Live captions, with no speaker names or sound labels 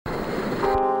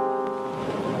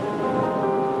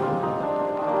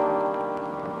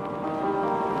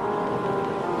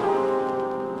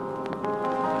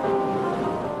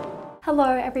Hello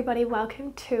everybody,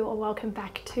 welcome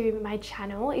back to my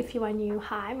channel. If you are new,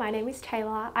 hi, my name is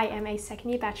Taila. I am a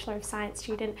second year Bachelor of Science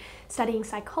student studying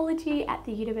psychology at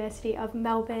the University of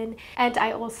Melbourne, and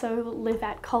I also live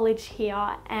at college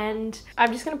here. And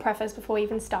I'm just going to preface before we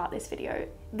even start this video,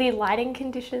 the lighting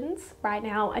conditions right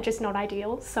now are just not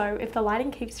ideal, so if the lighting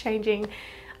keeps changing,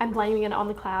 I'm blaming it on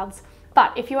the clouds.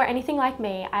 But if you are anything like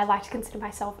me, I like to consider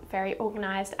myself very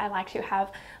organized. I like to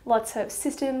have lots of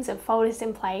systems and folders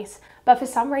in place, but for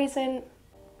some reason,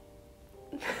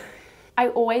 I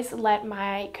always let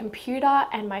my computer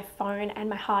and my phone and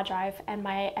my hard drive and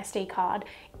my SD card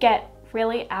get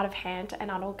really out of hand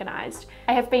and unorganized.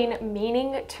 I have been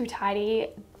meaning to tidy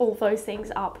all those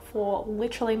things up for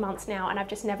literally months now, and I've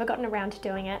just never gotten around to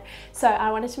doing it. So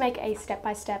I wanted to make a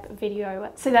step-by-step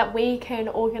video so that we can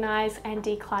organize and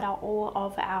declutter all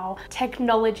of our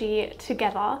technology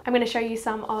together. I'm going to show you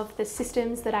some of the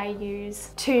systems that I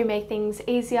use to make things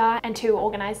easier and to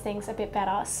organize things a bit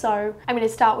better. So I'm going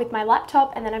to start with my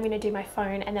laptop, and then I'm going to do my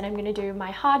phone, and then I'm going to do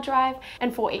my hard drive.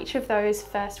 And for each of those,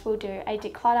 first we'll do a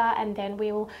declutter, and then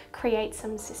we will create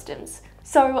some systems.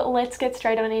 So let's get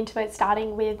straight on into it,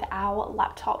 starting with our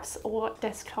laptops or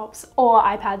desktops or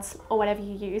iPads or whatever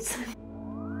you use.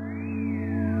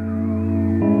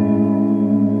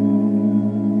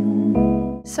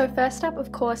 So first up,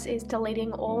 of course, is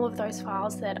deleting all of those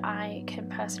files that I can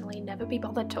personally never be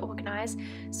bothered to organize,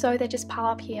 so they just pile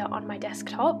up here on my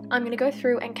desktop. I'm going to go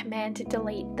through and command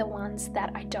delete the ones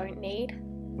that I don't need.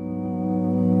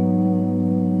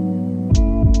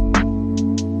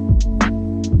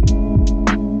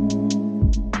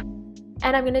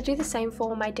 And I'm going to do the same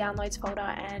for my downloads folder,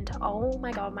 and oh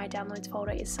my god, my downloads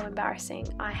folder is so embarrassing.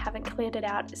 I haven't cleared it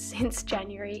out since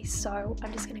January, so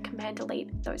I'm just going to command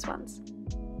delete those ones.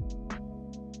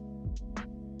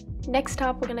 Next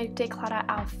up, we're going to declutter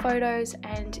our photos,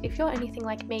 and if you're anything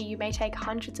like me, you may take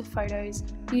hundreds of photos,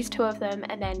 use 2 of them,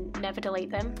 and then never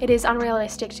delete them. It is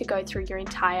unrealistic to go through your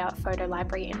entire photo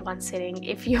library in one sitting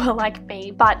if you are like me,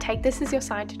 but take this as your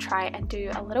sign to try and do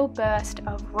a little burst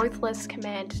of ruthless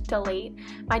command delete.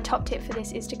 My top tip for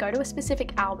this is to go to a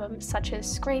specific album, such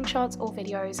as screenshots or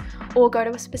videos, or go to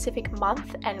a specific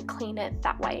month and clean it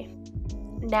that way.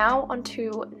 Now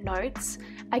onto notes.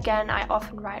 Again, I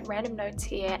often write random notes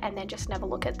here and then just never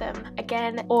look at them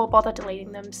again or bother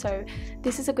deleting them, so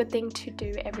this is a good thing to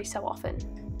do every so often.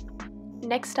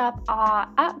 Next up are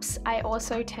apps. I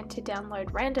also tend to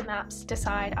download random apps,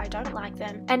 decide I don't like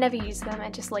them and never use them,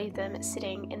 and just leave them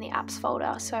sitting in the apps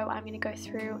folder. So I'm going to go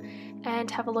through and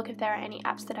have a look if there are any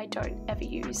apps that I don't ever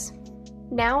use.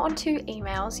 Now onto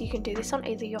emails. You can do this on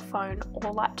either your phone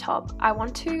or laptop. I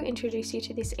want to introduce you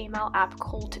to this email app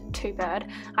called Twobird.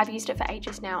 I've used it for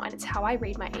ages now, and it's how I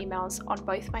read my emails on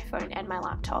both my phone and my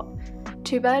laptop.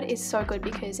 Twobird is so good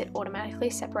because it automatically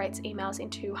separates emails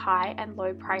into high and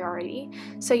low priority,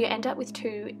 so you end up with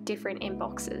 2 different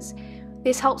inboxes.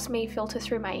 This helps me filter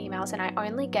through my emails, and I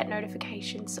only get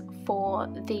notifications for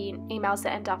the emails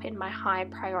that end up in my high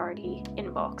priority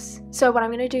inbox. So what I'm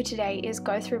going to do today is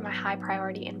go through my high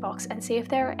priority inbox and see if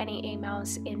there are any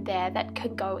emails in there that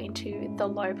can go into the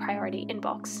low priority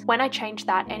inbox. When I change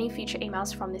that, any future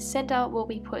emails from this sender will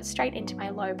be put straight into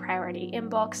my low priority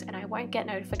inbox, and I won't get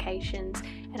notifications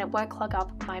and it won't clog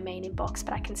up my main inbox,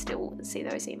 but I can still see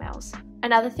those emails.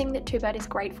 Another thing that Twobird is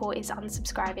great for is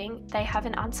unsubscribing. They have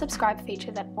an unsubscribe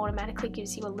feature that automatically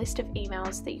gives you a list of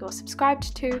emails that you're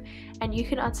subscribed to, and you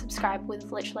can unsubscribe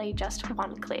with literally just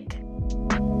 1 click.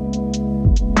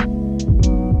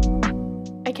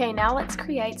 Okay, now let's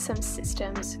create some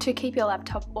systems to keep your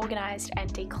laptop organized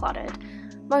and decluttered.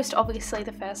 Most obviously,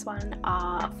 the first one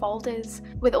are folders.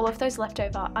 With all of those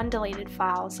leftover undeleted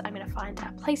files, I'm going to find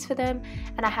a place for them,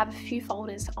 and I have a few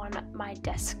folders on my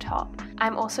desktop.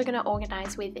 I'm also going to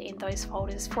organize within those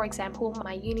folders. For example,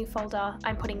 my uni folder,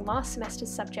 I'm putting last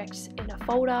semester's subjects in a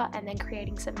folder and then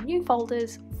creating some new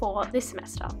folders for this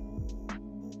semester.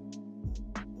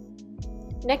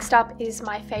 Next up is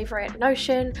my favorite,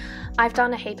 Notion. I've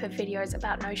done a heap of videos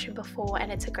about Notion before,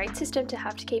 and it's a great system to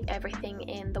have to keep everything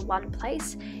in the one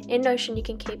place. In Notion, you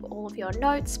can keep all of your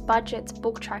notes, budgets,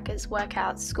 book trackers,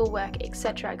 workouts, schoolwork,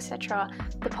 etc, etc.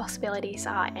 The possibilities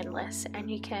are endless, and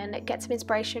you can get some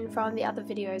inspiration from the other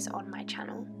videos on my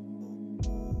channel.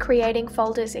 Creating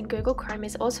folders in Google Chrome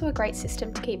is also a great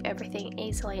system to keep everything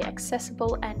easily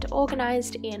accessible and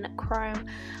organized in Chrome.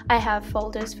 I have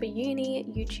folders for uni,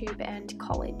 YouTube, and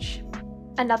college.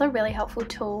 Another really helpful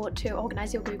tool to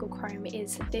organize your Google Chrome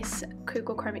is this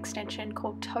Google Chrome extension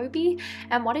called Toby,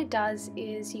 and what it does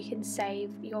is you can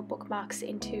save your bookmarks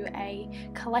into a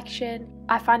collection.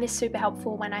 I find this super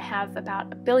helpful when I have about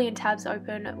 1 billion tabs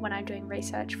open when I'm doing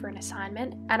research for an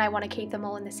assignment and I want to keep them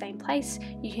all in the same place.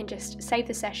 You can just save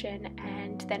the session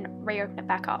and then reopen it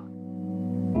back up.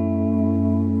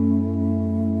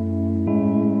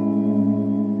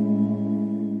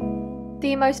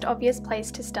 The most obvious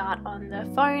place to start on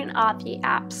the phone are the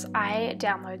apps. I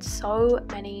download so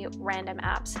many random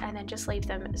apps and then just leave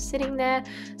them sitting there.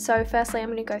 So firstly, I'm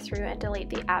going to go through and delete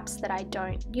the apps that I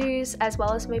don't use, as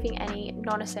well as moving any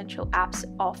non-essential apps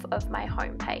off of my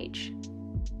home page.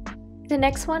 The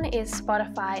next one is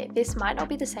Spotify. This might not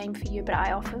be the same for you, but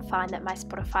I often find that my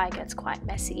Spotify gets quite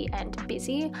messy and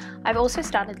busy. I've also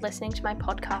started listening to my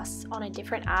podcasts on a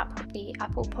different app, the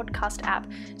Apple Podcast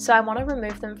app, so I want to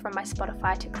remove them from my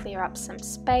Spotify to clear up some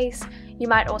space. You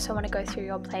might also want to go through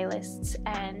your playlists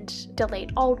and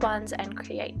delete old ones and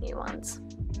create new ones.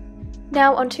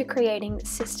 Now onto creating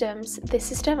systems. The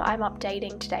system I'm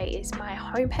updating today is my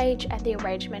homepage and the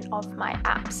arrangement of my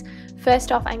apps.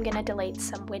 First off, I'm going to delete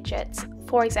some widgets.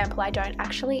 For example, I don't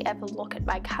actually ever look at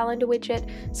my calendar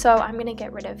widget, so I'm going to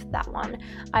get rid of that one.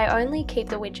 I only keep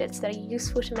the widgets that are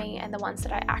useful to me and the ones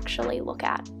that I actually look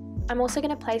at. I'm also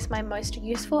going to place my most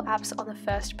useful apps on the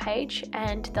first page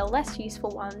and the less useful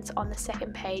ones on the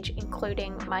second page,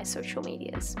 including my social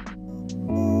medias.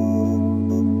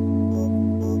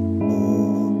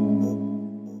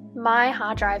 My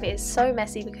hard drive is so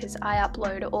messy because I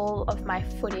upload all of my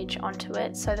footage onto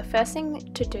it, so the first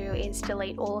thing to do is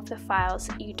delete all of the files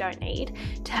you don't need.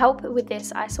 To help with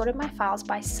this, I sorted my files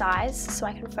by size so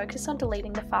I can focus on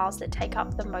deleting the files that take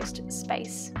up the most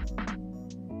space.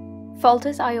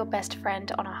 Folders are your best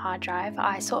friend on a hard drive.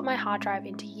 I sort my hard drive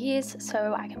into years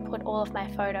so I can put all of my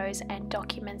photos and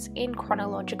documents in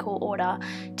chronological order.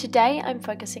 Today I'm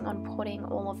focusing on putting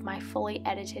all of my fully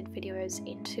edited videos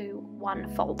into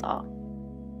one folder.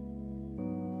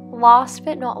 Last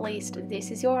but not least, this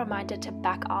is your reminder to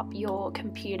back up your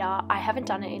computer. I haven't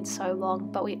done it in so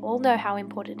long, but we all know how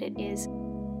important it is.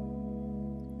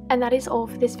 And that is all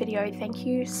for this video. Thank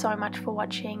you so much for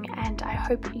watching, and I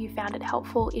hope you found it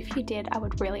helpful. If you did, I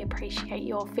would really appreciate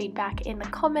your feedback in the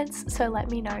comments, so let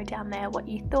me know down there what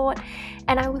you thought,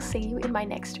 and I will see you in my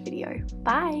next video.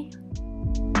 Bye!